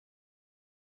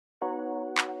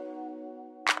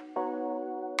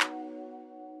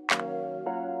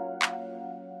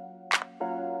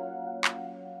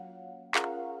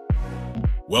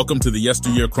Welcome to the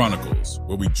Yesteryear Chronicles,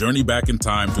 where we journey back in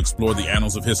time to explore the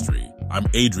annals of history. I'm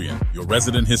Adrian, your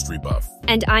resident history buff.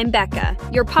 And I'm Becca,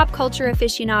 your pop culture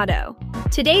aficionado.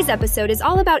 Today's episode is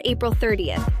all about April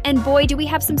 30th, and boy, do we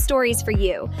have some stories for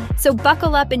you. So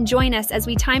buckle up and join us as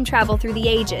we time travel through the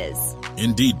ages.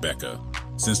 Indeed, Becca.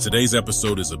 Since today's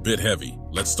episode is a bit heavy,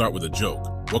 let's start with a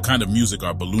joke. What kind of music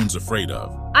are balloons afraid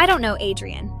of? I don't know,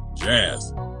 Adrian.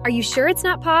 Jazz. Are you sure it's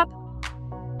not pop?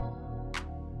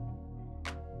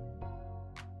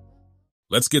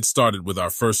 Let's get started with our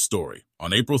first story.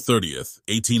 On April 30th,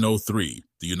 1803,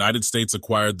 the United States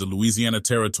acquired the Louisiana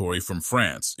Territory from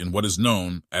France in what is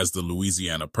known as the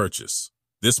Louisiana Purchase.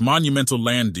 This monumental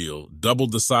land deal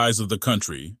doubled the size of the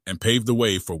country and paved the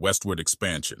way for westward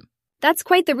expansion. That's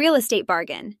quite the real estate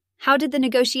bargain. How did the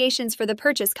negotiations for the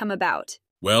purchase come about?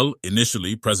 Well,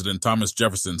 initially, President Thomas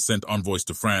Jefferson sent envoys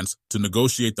to France to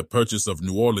negotiate the purchase of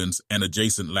New Orleans and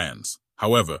adjacent lands.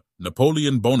 However,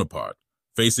 Napoleon Bonaparte,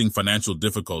 facing financial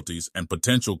difficulties and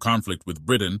potential conflict with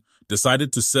Britain,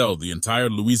 decided to sell the entire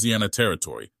Louisiana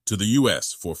Territory to the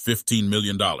U.S. for $15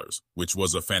 million, which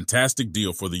was a fantastic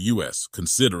deal for the U.S.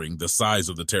 considering the size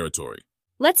of the territory.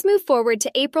 Let's move forward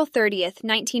to April 30th,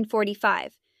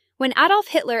 1945, when Adolf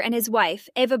Hitler and his wife,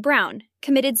 Eva Braun,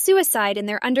 committed suicide in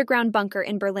their underground bunker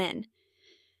in Berlin.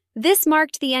 This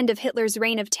marked the end of Hitler's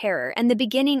reign of terror and the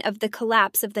beginning of the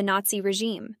collapse of the Nazi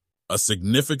regime. A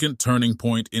significant turning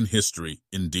point in history,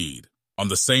 indeed. On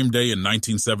the same day in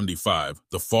 1975,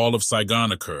 the fall of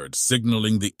Saigon occurred,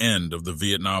 signaling the end of the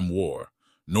Vietnam War.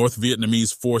 North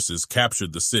Vietnamese forces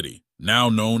captured the city, now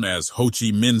known as Ho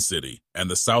Chi Minh City,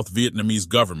 and the South Vietnamese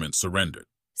government surrendered.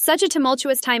 Such a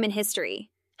tumultuous time in history.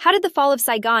 How did the fall of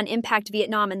Saigon impact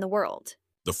Vietnam and the world?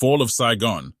 The fall of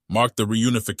Saigon marked the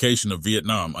reunification of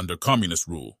Vietnam under communist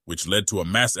rule, which led to a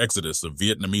mass exodus of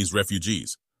Vietnamese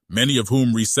refugees, many of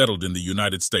whom resettled in the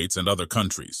United States and other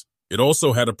countries. It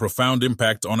also had a profound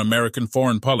impact on American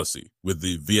foreign policy, with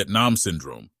the Vietnam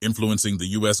Syndrome influencing the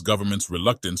U.S. government's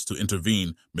reluctance to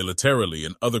intervene militarily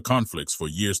in other conflicts for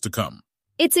years to come.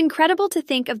 It's incredible to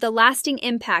think of the lasting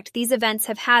impact these events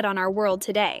have had on our world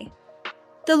today.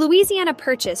 The Louisiana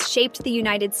Purchase shaped the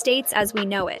United States as we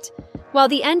know it, while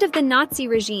the end of the Nazi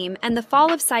regime and the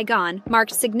fall of Saigon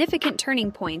marked significant turning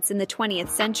points in the 20th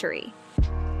century.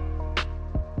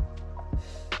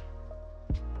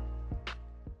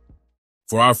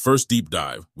 For our first deep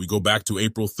dive, we go back to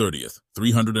April 30th,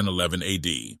 311 AD,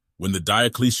 when the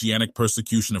Diocletianic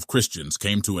persecution of Christians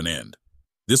came to an end.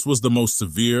 This was the most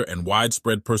severe and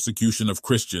widespread persecution of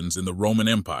Christians in the Roman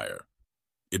Empire.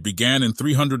 It began in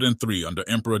 303 under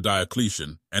Emperor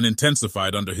Diocletian and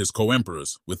intensified under his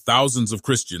co-emperors, with thousands of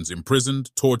Christians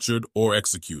imprisoned, tortured, or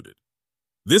executed.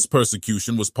 This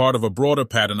persecution was part of a broader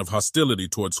pattern of hostility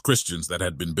towards Christians that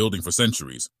had been building for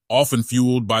centuries, often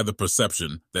fueled by the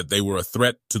perception that they were a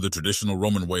threat to the traditional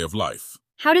Roman way of life.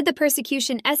 How did the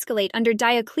persecution escalate under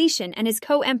Diocletian and his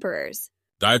co-emperors?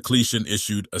 Diocletian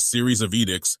issued a series of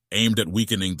edicts aimed at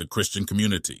weakening the Christian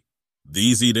community.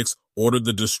 These edicts ordered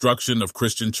the destruction of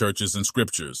Christian churches and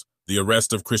scriptures, the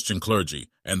arrest of Christian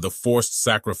clergy, and the forced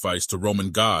sacrifice to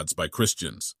Roman gods by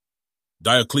Christians.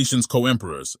 Diocletian's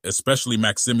co-emperors, especially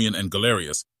Maximian and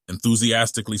Galerius,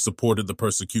 enthusiastically supported the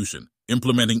persecution,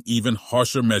 implementing even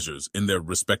harsher measures in their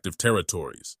respective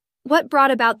territories. What brought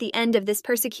about the end of this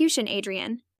persecution,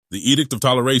 Adrian? The Edict of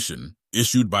Toleration,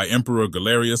 issued by Emperor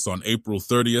Galerius on April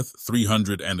 30th,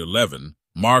 311,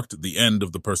 marked the end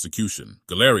of the persecution.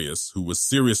 Galerius, who was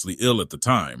seriously ill at the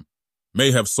time,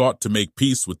 may have sought to make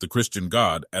peace with the Christian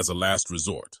God as a last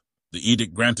resort. The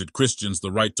edict granted Christians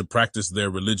the right to practice their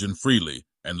religion freely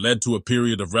and led to a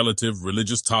period of relative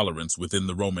religious tolerance within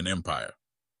the Roman Empire.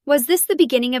 Was this the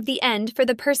beginning of the end for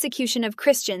the persecution of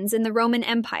Christians in the Roman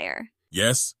Empire?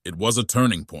 Yes, it was a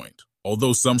turning point.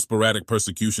 Although some sporadic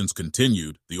persecutions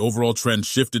continued, the overall trend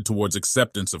shifted towards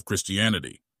acceptance of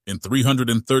Christianity. In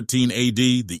 313 AD,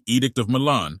 the Edict of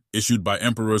Milan, issued by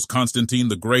Emperors Constantine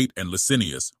the Great and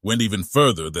Licinius, went even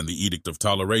further than the Edict of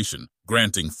Toleration,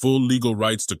 granting full legal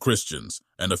rights to Christians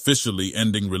and officially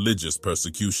ending religious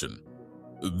persecution.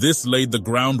 This laid the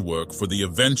groundwork for the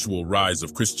eventual rise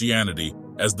of Christianity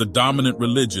as the dominant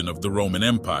religion of the Roman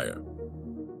Empire.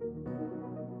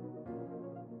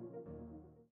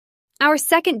 Our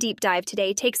second deep dive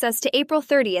today takes us to April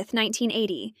 30th,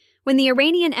 1980, when the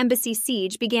Iranian embassy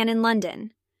siege began in London.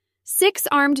 6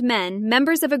 armed men,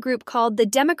 members of a group called the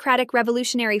Democratic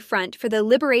Revolutionary Front for the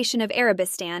Liberation of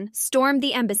Arabistan, stormed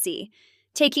the embassy,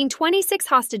 taking 26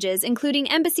 hostages, including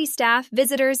embassy staff,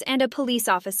 visitors, and a police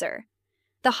officer.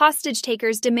 The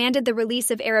hostage-takers demanded the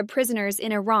release of Arab prisoners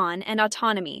in Iran and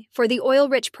autonomy for the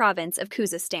oil-rich province of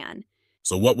Khuzestan.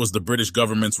 So what was the British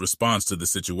government's response to the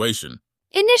situation?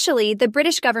 Initially, the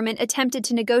British government attempted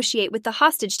to negotiate with the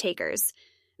hostage takers,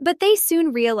 but they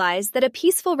soon realized that a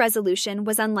peaceful resolution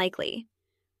was unlikely.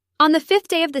 On the 5th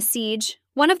day of the siege,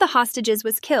 one of the hostages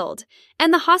was killed,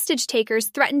 and the hostage takers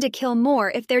threatened to kill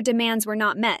more if their demands were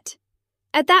not met.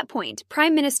 At that point,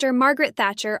 Prime Minister Margaret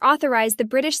Thatcher authorized the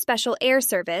British Special Air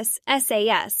Service,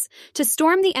 SAS, to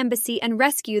storm the embassy and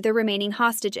rescue the remaining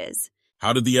hostages.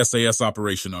 How did the SAS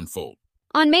operation unfold?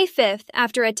 On May 5th,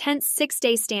 after a tense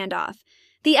 6-day standoff,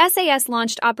 the SAS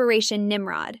launched Operation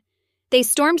Nimrod. They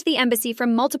stormed the embassy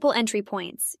from multiple entry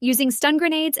points, using stun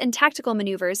grenades and tactical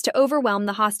maneuvers to overwhelm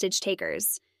the hostage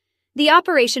takers. The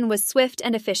operation was swift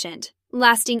and efficient,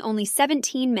 lasting only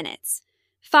 17 minutes.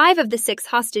 5 of the 6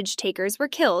 hostage takers were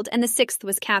killed and the 6th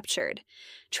was captured.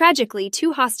 Tragically,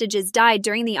 2 hostages died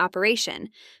during the operation,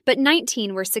 but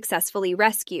 19 were successfully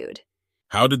rescued.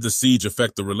 How did the siege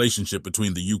affect the relationship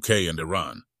between the UK and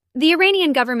Iran? The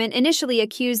Iranian government initially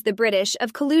accused the British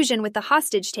of collusion with the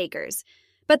hostage takers,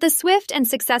 but the swift and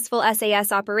successful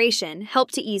SAS operation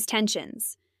helped to ease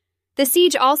tensions. The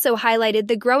siege also highlighted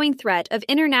the growing threat of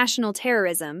international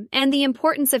terrorism and the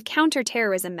importance of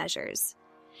counter-terrorism measures.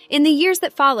 In the years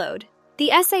that followed,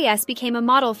 the SAS became a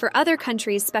model for other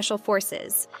countries' special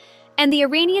forces, and the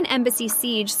Iranian embassy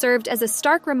siege served as a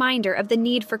stark reminder of the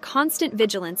need for constant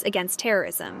vigilance against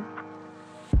terrorism.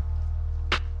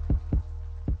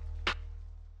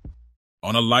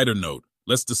 On a lighter note,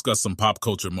 let's discuss some pop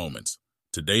culture moments.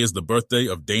 Today is the birthday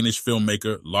of Danish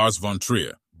filmmaker Lars von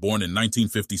Trier, born in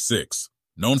 1956.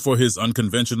 Known for his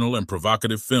unconventional and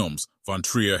provocative films, von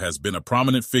Trier has been a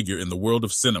prominent figure in the world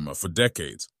of cinema for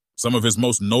decades. Some of his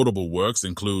most notable works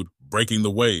include Breaking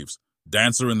the Waves,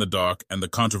 Dancer in the Dark, and the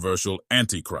controversial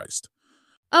Antichrist.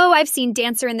 Oh, I've seen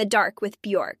Dancer in the Dark with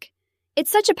Björk.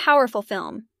 It's such a powerful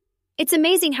film. It's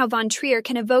amazing how von Trier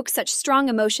can evoke such strong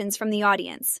emotions from the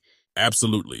audience.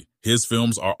 Absolutely. His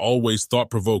films are always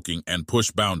thought-provoking and push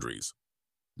boundaries.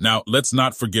 Now, let's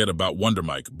not forget about Wonder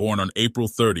Mike, born on April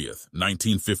 30th,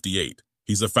 1958.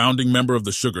 He's a founding member of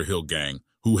the Sugar Hill Gang,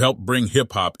 who helped bring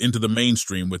hip-hop into the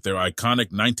mainstream with their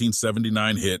iconic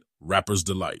 1979 hit, Rapper's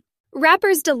Delight.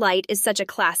 Rapper's Delight is such a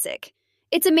classic.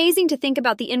 It's amazing to think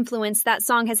about the influence that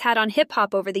song has had on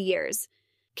hip-hop over the years.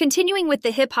 Continuing with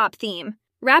the hip-hop theme,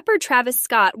 rapper Travis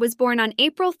Scott was born on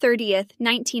April 30th,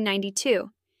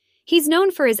 1992. He's known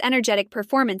for his energetic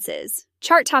performances,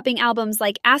 chart-topping albums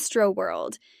like Astro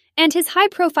World, and his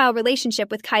high-profile relationship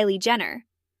with Kylie Jenner.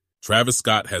 Travis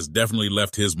Scott has definitely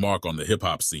left his mark on the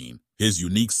hip-hop scene. His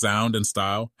unique sound and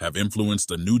style have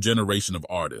influenced a new generation of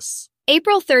artists.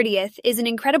 April 30th is an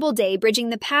incredible day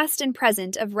bridging the past and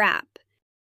present of rap.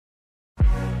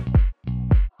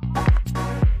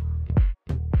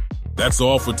 That's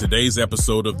all for today's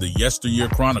episode of the Yesteryear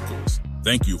Chronicles.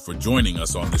 Thank you for joining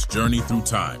us on this journey through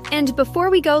time. And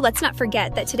before we go, let's not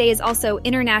forget that today is also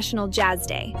International Jazz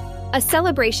Day, a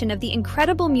celebration of the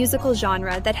incredible musical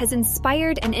genre that has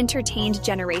inspired and entertained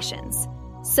generations.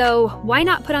 So why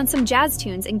not put on some jazz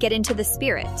tunes and get into the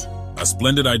spirit? A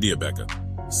splendid idea, Becca.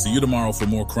 See you tomorrow for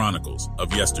more Chronicles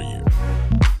of Yesteryear.